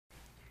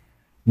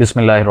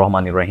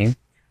Bismillahirrahmanirrahim.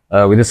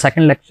 With the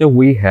second lecture,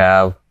 we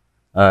have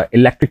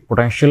electric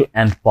potential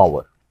and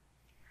power.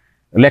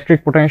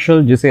 Electric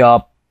potential, जिसे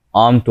आप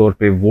आमतौर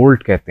पे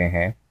volt कहते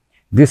हैं,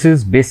 this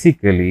is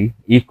basically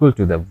equal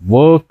to the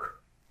work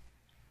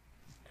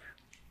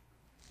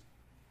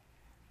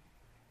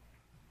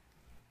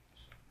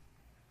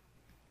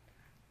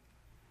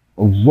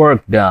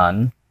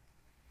done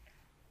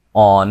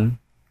on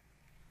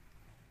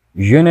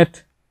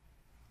unit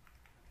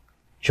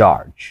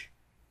charge.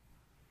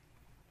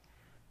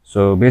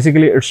 So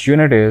basically its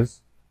unit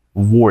is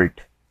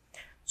volt.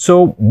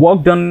 So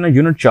work done in a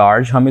unit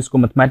charge, हम इसको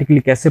mathematically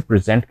कैसे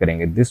present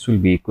करेंगे? This will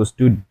be equals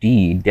to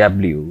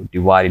dW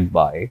divided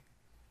by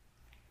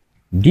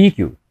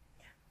dQ.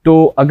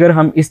 तो अगर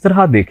हम इस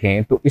तरह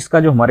देखें तो इसका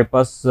जो हमारे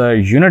पास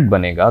यूनिट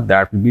बनेगा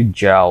that will be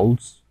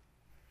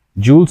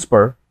joules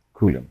per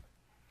coulomb.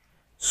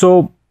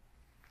 So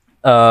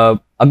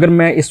अगर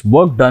मैं इस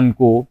वर्क डन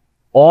को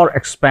और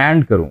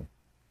एक्सपैंड करूं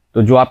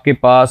तो जो आपके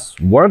पास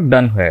वर्क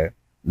डन है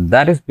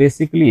that is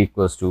basically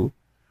equals to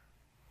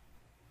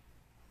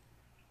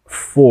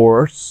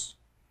force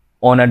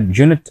on a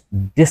unit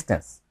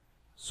distance.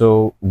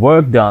 So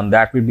work done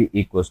that will be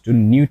equals to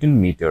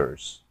Newton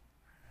meters.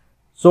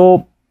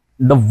 So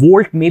the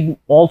volt may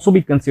also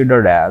be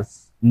considered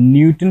as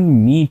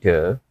Newton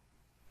meter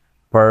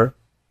per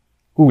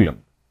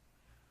coulomb.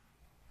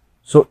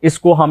 So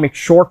इसको हम एक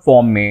short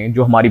form में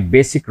जो हमारी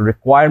basic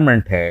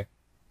requirement है,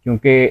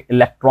 क्योंकि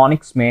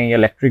electronics में या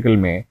इलेक्ट्रिकल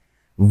में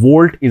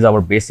volt is our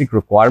basic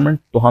requirement,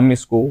 तो हम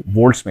इसको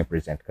वोल्ट्स में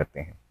प्रेजेंट करते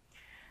हैं.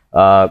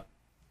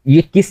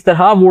 ये किस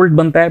तरह वोल्ट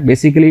बनता है?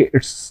 Basically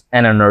it's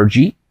an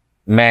energy.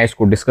 मैं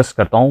इसको डिस्कस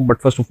करता हूं, बट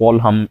फर्स्ट ऑफ ऑल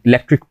हम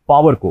इलेक्ट्रिक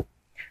पावर को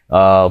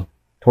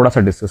थोड़ा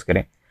सा डिस्कस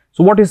करें.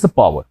 So what is the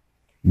power?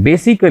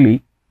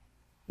 Basically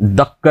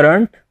the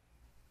current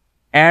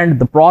and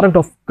the product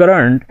of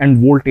current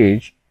end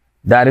voltage,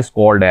 that is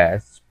called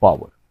as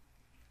power.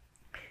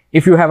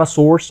 If you have a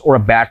source or a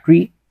battery,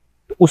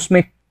 तो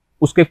उसमें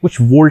उसके कुछ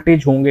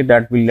voltage होंगे,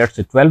 that will let's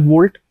say 12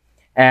 volt,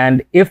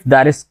 and if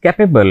that is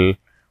capable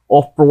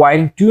of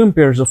providing 2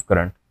 amperes of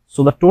current,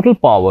 so the total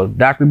power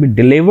that will be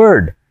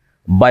delivered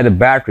by the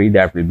battery,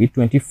 that will be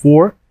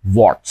 24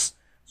 watts.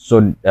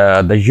 So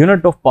the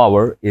unit of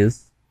power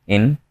is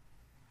in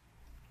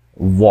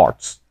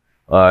watts.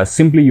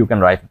 Simply you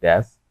can write it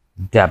as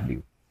W.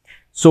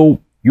 So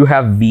you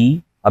have V.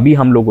 अभी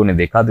हम लोगों ने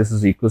देखा this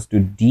is equals to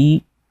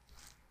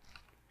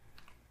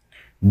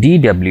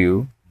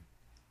dW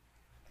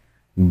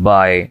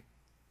by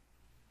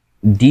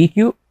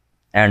dQ,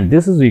 and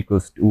this is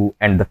equals to,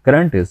 and the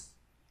current is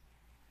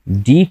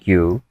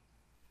dQ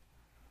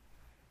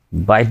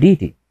by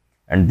dt,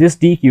 and this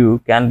dQ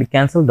can be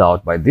cancelled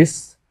out by this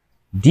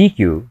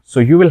dQ,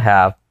 so you will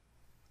have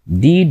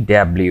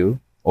dW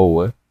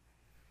over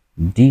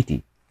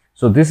dt.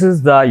 So this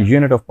is the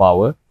unit of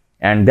power,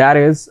 and that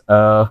is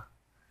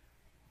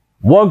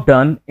work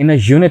done in a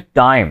unit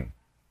time.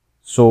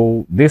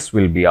 So this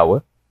will be our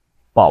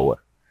power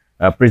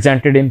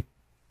presented in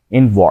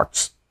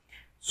watts.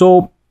 So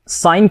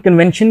sign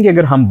convention की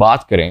अगर हम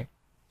बात करें,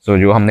 so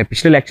जो हमने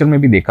पिछले lecture में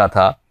भी देखा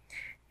था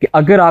कि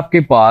अगर आपके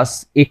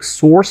पास एक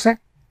सोर्स है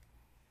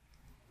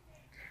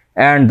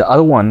and the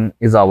other one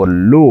is our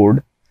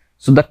load,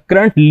 so the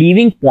current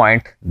leaving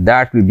point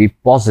that will be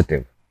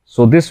positive.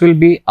 So this will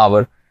be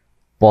our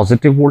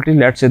positive voltage.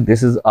 Let's say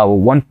this is our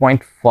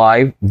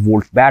 1.5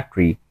 volt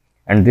battery,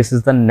 and this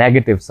is the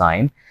negative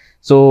sign.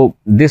 So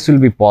this will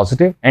be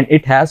positive, and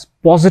it has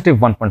positive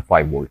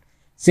 1.5 volt.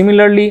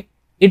 Similarly,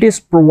 it is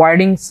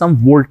providing some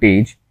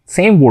voltage,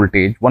 same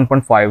voltage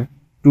 1.5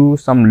 to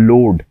some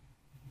load.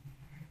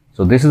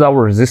 So this is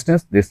our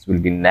resistance. This will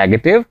be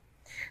negative.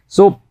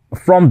 So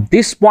from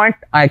this point,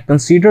 I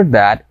consider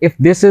that if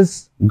this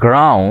is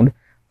ground,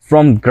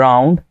 from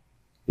ground,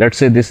 let's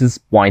say this is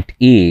point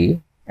A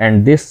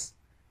and this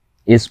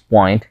is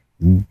point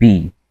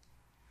B.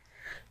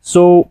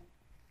 So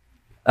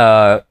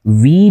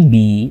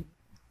VB,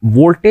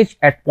 voltage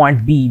at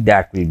point B,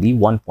 that will be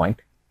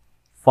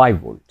 1.5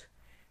 volt.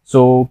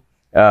 So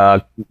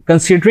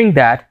considering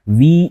that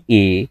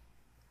VA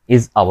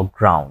is our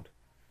ground,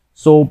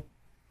 so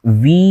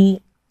VAB,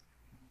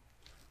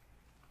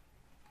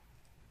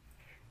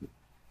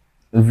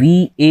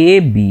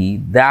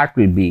 that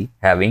will be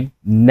having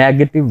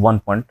negative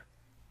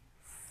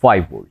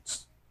 1.5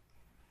 volts.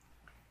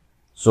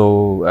 So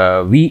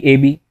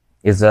VAB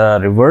is a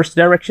reverse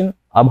direction.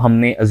 अब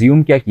हमने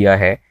assume क्या किया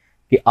है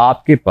कि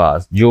आपके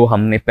पास जो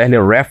हमने पहले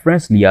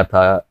रेफरेंस लिया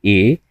था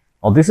A,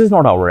 और this is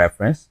not our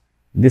reference,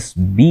 this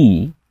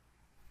B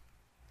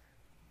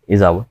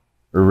is our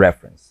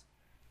reference.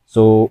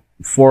 So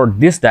for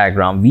this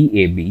diagram,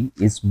 VAB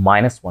is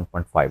minus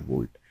 1.5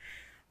 volt.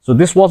 So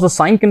this was a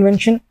sign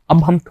convention.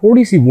 अब हम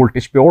थोड़ी सी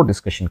वोल्टेज पे और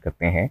डिस्कशन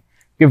करते हैं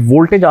कि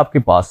वोल्टेज आपके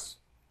पास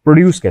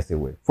प्रोड्यूस कैसे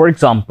हुए. For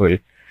example,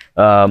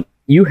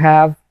 you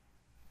have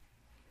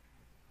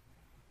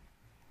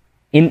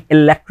in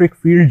electric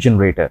field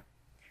generator,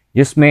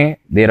 जिसमें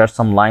there are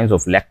some lines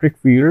of electric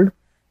field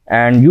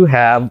and you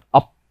have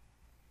a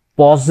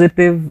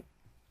positive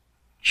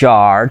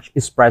charge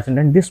is present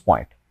at this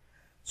point.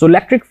 So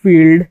electric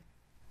field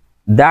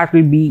that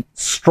will be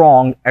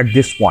strong at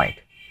this point.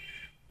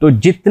 तो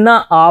जितना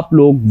आप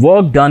लोग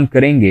work done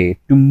करेंगे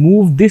to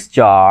move this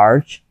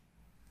charge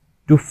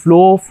to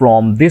flow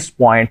from this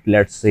point,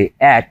 let's say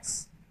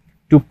x,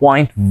 to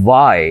point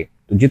y,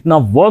 तो जितना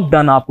work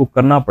done आपको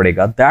करना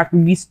पड़ेगा, that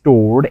will be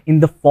stored in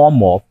the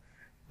form of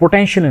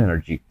potential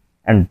energy,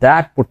 and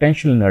that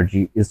potential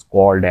energy is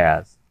called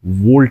as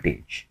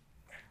voltage.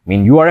 I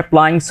mean, you are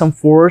applying some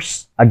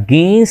force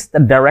against the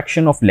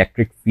direction of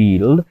electric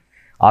field.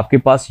 आपके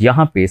पास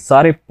यहाँ पे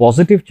सारे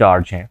positive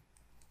charge हैं,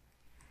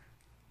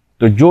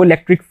 तो जो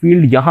electric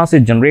field यहां से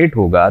generate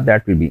होगा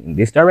that will be in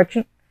this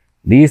direction.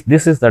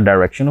 This is the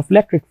direction of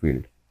electric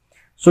field.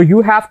 So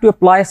you have to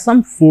apply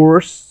some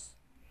force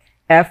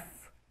F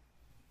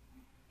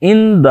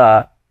in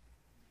the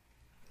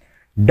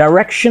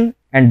direction,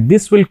 and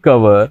this will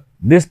cover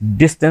this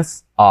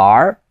distance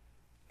r.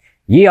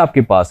 ये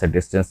आपके पास है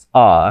distance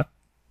r.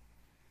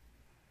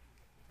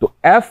 तो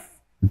F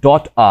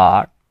dot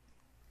r,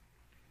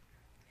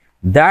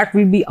 that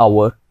will be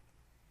our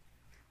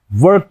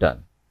work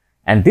done,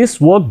 and this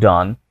work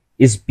done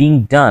is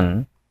being done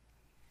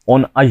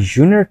on a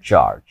unit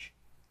charge.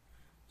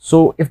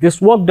 So if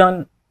this work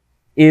done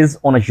is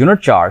on a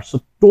unit charge,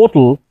 so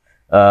total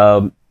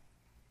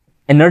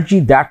energy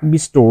that will be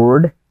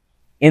stored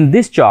in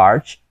this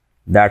charge,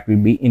 that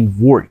will be in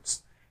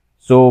volts.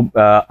 So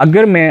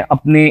अगर मैं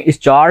अपने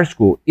इस charge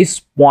को इस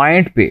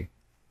point पे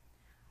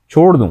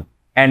छोड़ दूं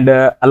and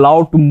allow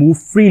to move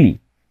freely,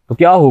 तो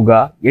क्या होगा,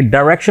 ये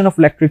डायरेक्शन ऑफ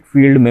इलेक्ट्रिक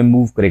फील्ड में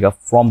मूव करेगा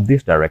from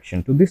this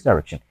direction to this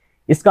direction.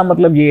 इसका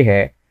मतलब ये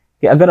है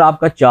कि अगर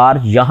आपका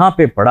चार्ज यहां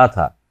पे पड़ा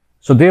था,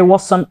 so there was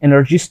some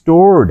energy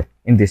stored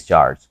in this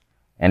charge,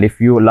 and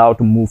if you allow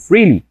to move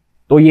freely,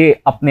 तो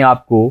ये अपने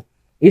आप को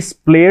इस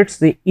प्लेट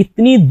से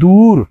इतनी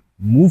दूर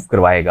मूव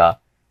करवाएगा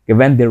कि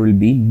when there will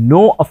be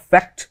no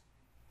effect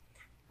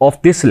of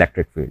this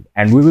electric field,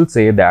 and we will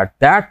say that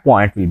that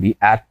point will be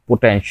at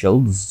potential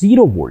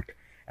 0 volt,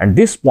 and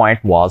this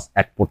point was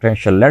at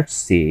potential, let's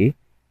say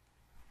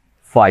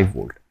 5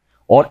 volt.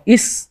 और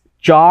इस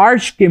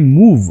charge के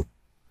move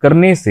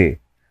करने से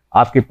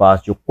आपके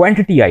पास जो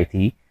quantity आई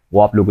थी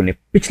वो आप लोगों ने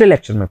पिछले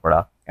लेक्चर में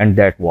पढ़ा, and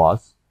that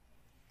was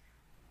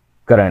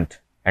current,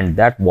 and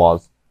that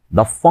was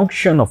the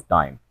function of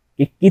time,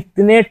 कि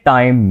कितने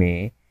टाइम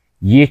में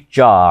ये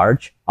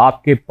चार्ज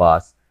आपके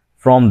पास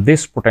from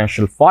this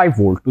potential 5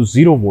 volt to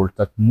 0 volt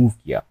तक move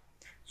किया.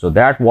 So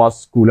that was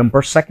coulomb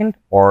per second,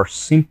 or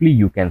simply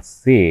you can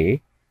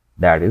say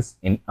that is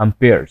in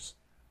amperes.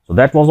 So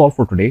that was all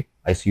for today.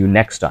 I see you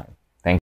next time.